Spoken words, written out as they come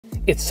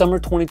It's summer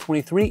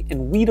 2023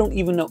 and we don't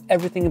even know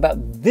everything about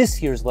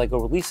this year's LEGO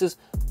releases,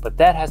 but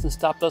that hasn't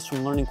stopped us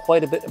from learning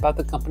quite a bit about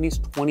the company's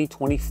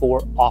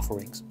 2024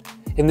 offerings.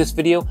 In this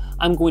video,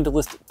 I'm going to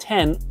list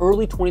 10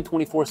 early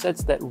 2024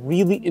 sets that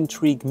really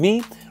intrigue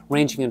me,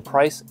 ranging in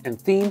price and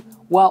theme,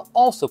 while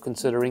also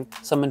considering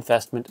some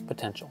investment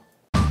potential.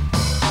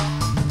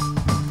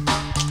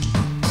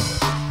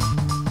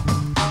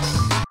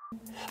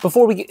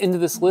 Before we get into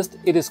this list,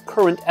 it is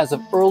current as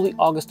of early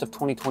August of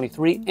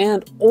 2023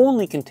 and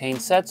only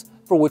contains sets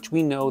for which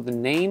we know the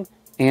name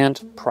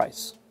and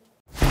price.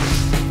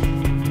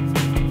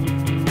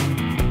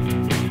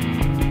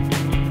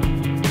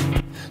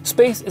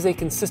 Space is a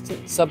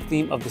consistent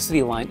sub-theme of the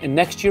City line, and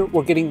next year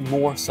we're getting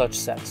more such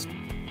sets.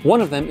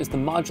 One of them is the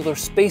modular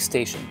space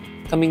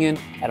station, coming in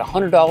at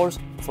 $100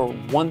 for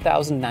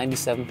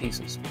 1,097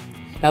 pieces.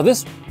 Now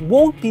this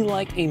won't be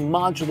like a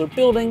modular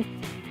building,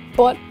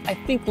 but I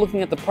think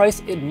looking at the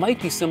price, it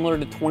might be similar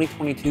to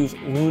 2022's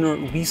Lunar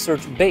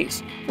Research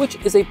Base,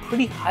 which is a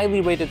pretty highly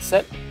rated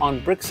set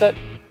on Brickset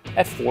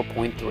at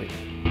 4.3.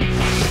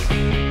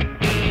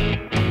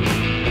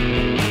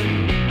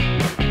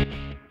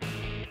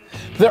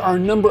 There are a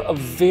number of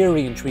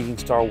very intriguing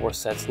Star Wars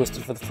sets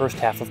listed for the first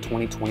half of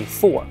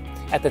 2024.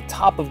 At the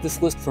top of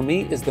this list for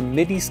me is the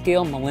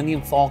midi-scale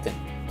Millennium Falcon,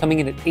 coming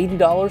in at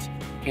 $80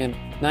 and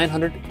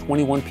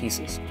 921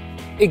 pieces.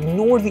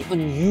 Ignore the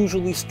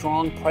unusually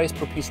strong price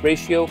per piece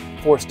ratio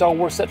for a Star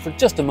Wars set for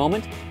just a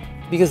moment,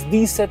 because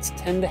these sets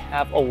tend to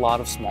have a lot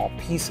of small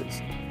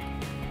pieces.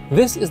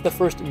 This is the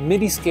first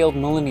midi-scaled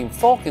Millennium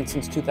Falcon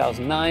since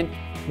 2009,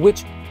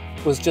 which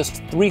was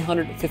just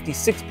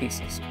 356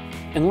 pieces.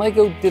 And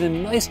LEGO did a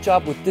nice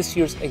job with this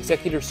year's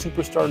Executor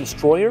Superstar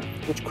Destroyer,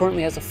 which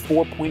currently has a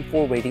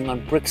 4.4 rating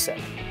on Brickset.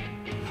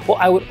 While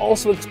I would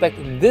also expect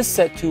this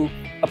set to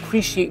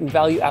appreciate in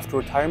value after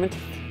retirement,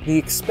 the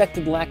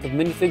expected lack of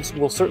minifigs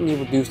will certainly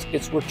reduce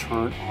its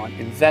return on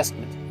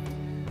investment.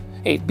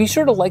 Hey, be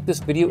sure to like this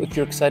video if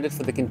you're excited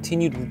for the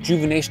continued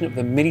rejuvenation of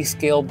the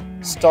midi-scaled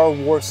Star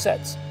Wars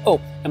sets.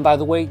 Oh, and by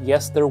the way,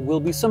 yes, there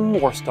will be some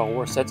more Star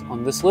Wars sets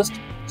on this list,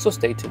 so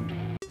stay tuned.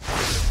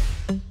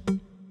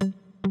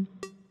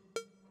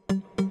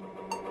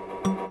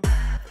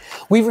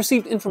 We've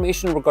received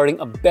information regarding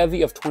a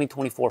bevy of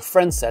 2024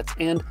 Friends sets,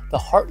 and the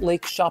Heart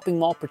Lake Shopping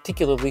Mall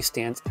particularly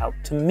stands out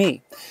to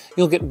me.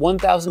 You'll get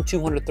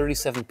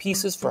 1,237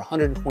 pieces for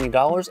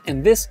 $120,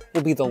 and this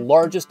will be the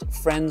largest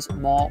Friends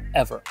mall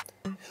ever.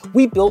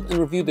 We built and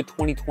reviewed the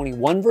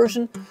 2021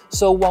 version,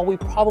 so while we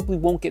probably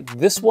won't get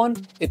this one,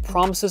 it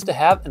promises to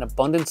have an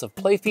abundance of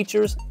play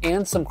features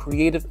and some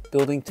creative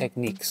building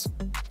techniques.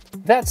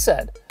 That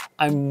said,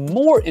 I'm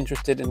more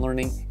interested in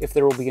learning if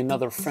there will be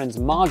another Friends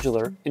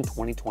modular in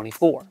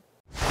 2024.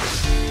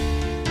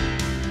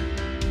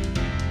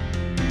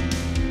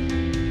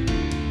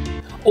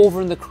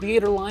 Over in the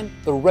creator line,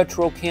 the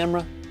retro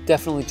camera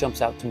definitely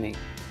jumps out to me.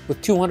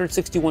 With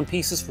 261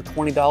 pieces for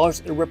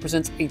 $20, it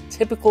represents a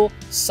typical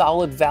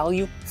solid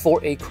value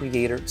for a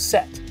creator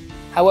set.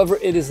 However,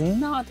 it is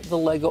not the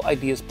LEGO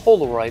Ideas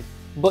Polaroid,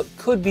 but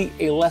could be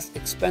a less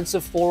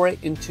expensive foray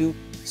into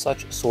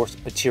such source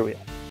material.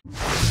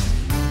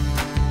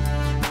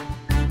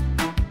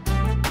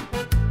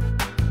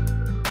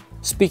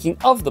 Speaking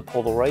of the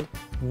Polaroid,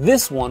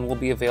 this one will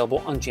be available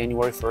on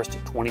January 1st,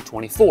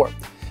 2024.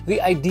 The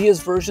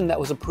Ideas version that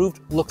was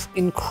approved looks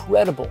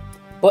incredible,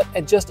 but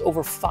at just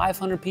over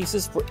 500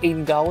 pieces for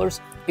 $80,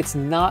 it's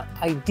not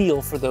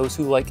ideal for those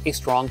who like a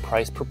strong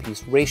price per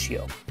piece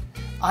ratio.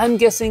 I'm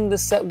guessing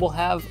this set will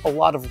have a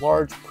lot of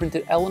large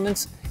printed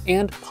elements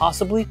and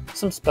possibly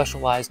some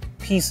specialized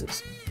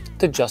pieces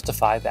to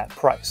justify that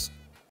price.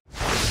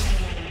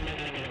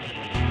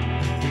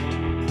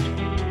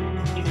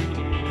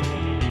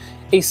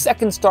 A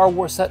second Star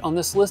Wars set on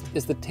this list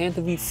is the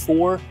Tantive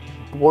 4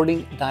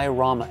 boarding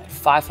diorama at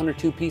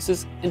 502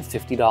 pieces and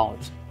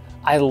 $50.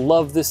 I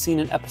love this scene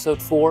in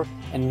Episode 4,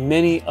 and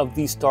many of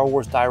these Star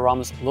Wars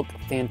dioramas look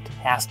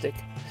fantastic.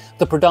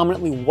 The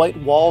predominantly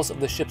white walls of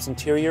the ship's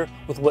interior,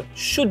 with what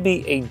should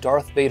be a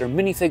Darth Vader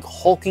minifig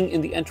hulking in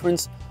the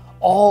entrance,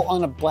 all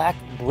on a black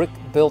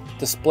brick-built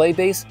display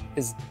base,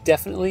 is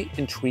definitely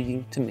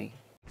intriguing to me.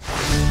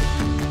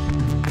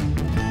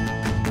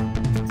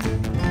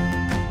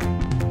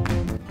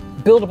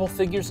 Buildable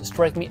figures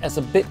strike me as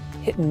a bit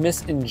hit and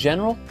miss in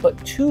general, but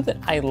two that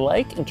I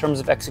like in terms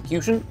of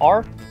execution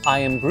are I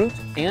Am Groot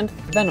and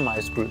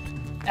Venomized Groot.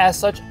 As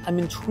such, I'm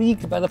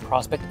intrigued by the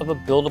prospect of a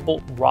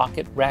buildable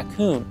Rocket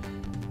Raccoon.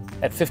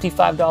 At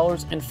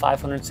 $55 and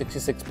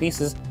 566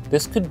 pieces,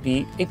 this could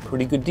be a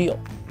pretty good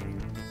deal.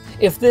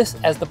 If this,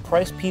 as the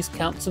price piece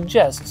count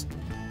suggests,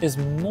 is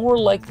more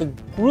like the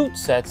Groot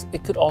sets,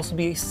 it could also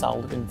be a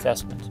solid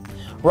investment.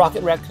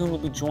 Rocket Raccoon will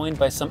be joined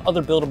by some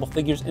other buildable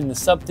figures in the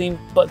sub-theme,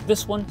 but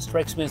this one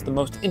strikes me as the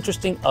most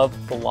interesting of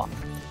the lot.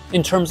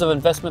 In terms of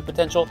investment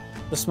potential,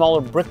 the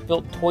smaller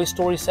brick-built Toy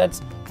Story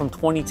sets from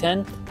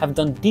 2010 have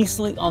done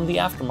decently on the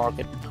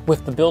aftermarket,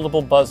 with the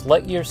buildable Buzz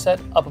Lightyear set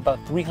up about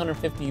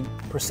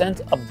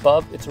 350%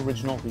 above its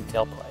original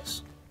retail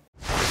price.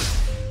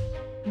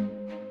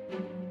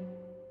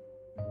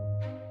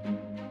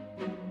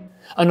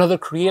 Another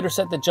creator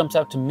set that jumps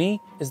out to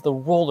me is the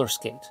roller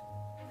skate.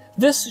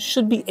 This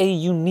should be a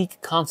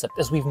unique concept,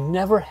 as we've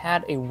never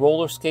had a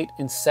roller skate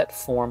in set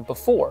form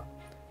before.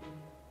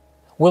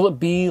 Will it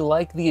be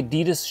like the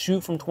Adidas shoe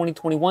from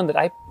 2021 that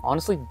I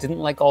honestly didn't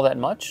like all that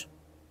much?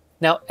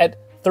 Now, at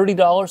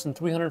 $30 and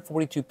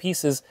 342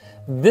 pieces,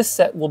 this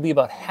set will be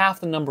about half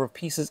the number of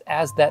pieces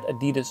as that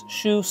Adidas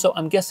shoe, so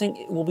I'm guessing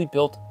it will be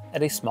built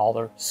at a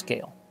smaller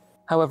scale.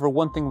 However,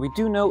 one thing we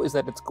do know is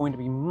that it's going to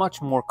be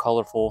much more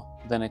colorful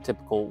than a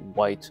typical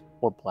white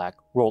or black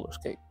roller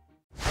skate.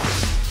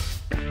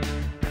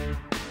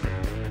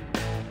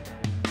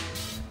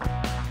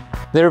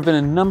 There have been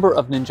a number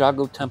of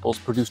Ninjago temples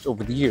produced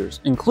over the years,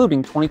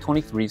 including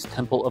 2023's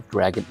Temple of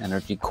Dragon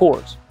Energy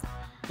Cores.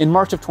 In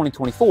March of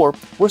 2024,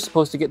 we're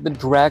supposed to get the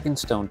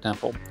Dragonstone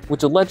Temple,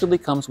 which allegedly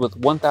comes with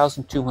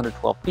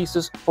 1,212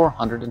 pieces for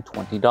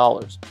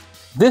 $120.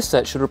 This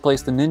set should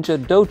replace the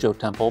Ninja Dojo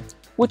Temple,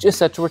 which is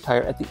set to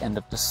retire at the end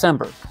of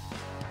December.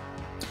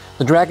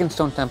 The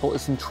Dragonstone Temple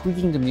is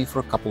intriguing to me for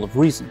a couple of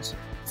reasons.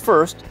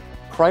 First,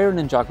 prior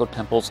Ninjago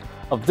temples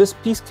of this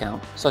piece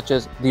count, such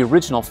as the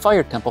original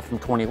Fire Temple from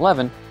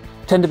 2011,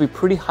 tend to be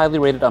pretty highly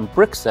rated on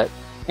brick set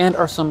and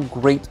are some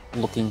great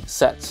looking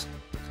sets.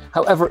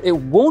 However, it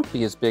won't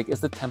be as big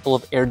as the Temple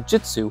of Air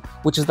Jitsu,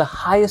 which is the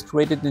highest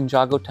rated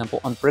Ninjago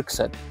temple on brick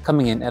set,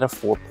 coming in at a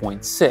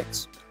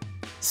 4.6.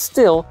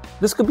 Still,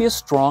 this could be a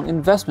strong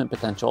investment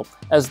potential,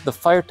 as the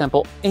Fire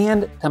Temple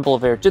and Temple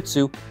of Air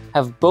Jitsu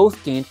have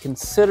both gained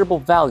considerable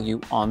value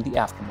on the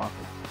aftermarket.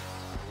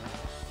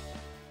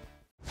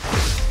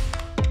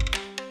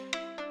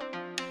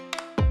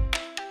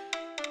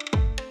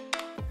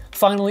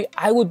 Finally,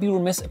 I would be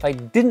remiss if I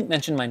didn't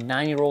mention my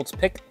 9-year-old's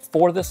pick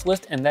for this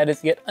list, and that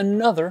is yet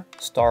another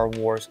Star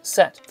Wars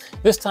set.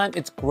 This time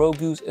it's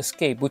Grogu's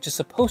Escape, which is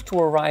supposed to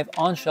arrive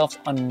on shelves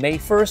on May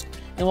 1st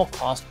and will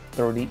cost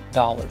 $30.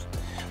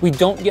 We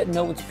don't yet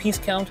know its piece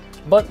count,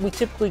 but we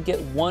typically get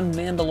one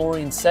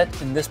Mandalorian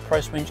set in this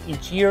price range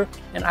each year,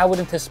 and I would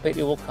anticipate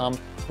it will come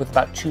with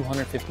about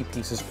 250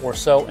 pieces or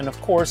so, and of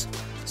course,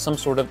 some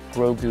sort of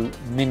Grogu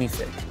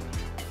minifig.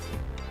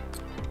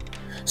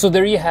 So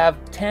there you have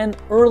 10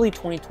 early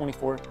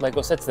 2024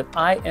 LEGO sets that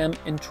I am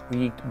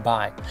intrigued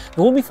by. And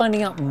we'll be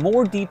finding out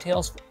more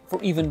details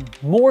for even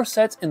more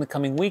sets in the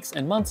coming weeks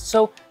and months,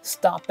 so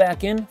stop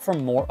back in for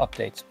more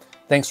updates.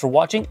 Thanks for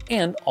watching,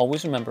 and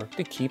always remember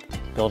to keep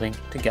building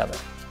together.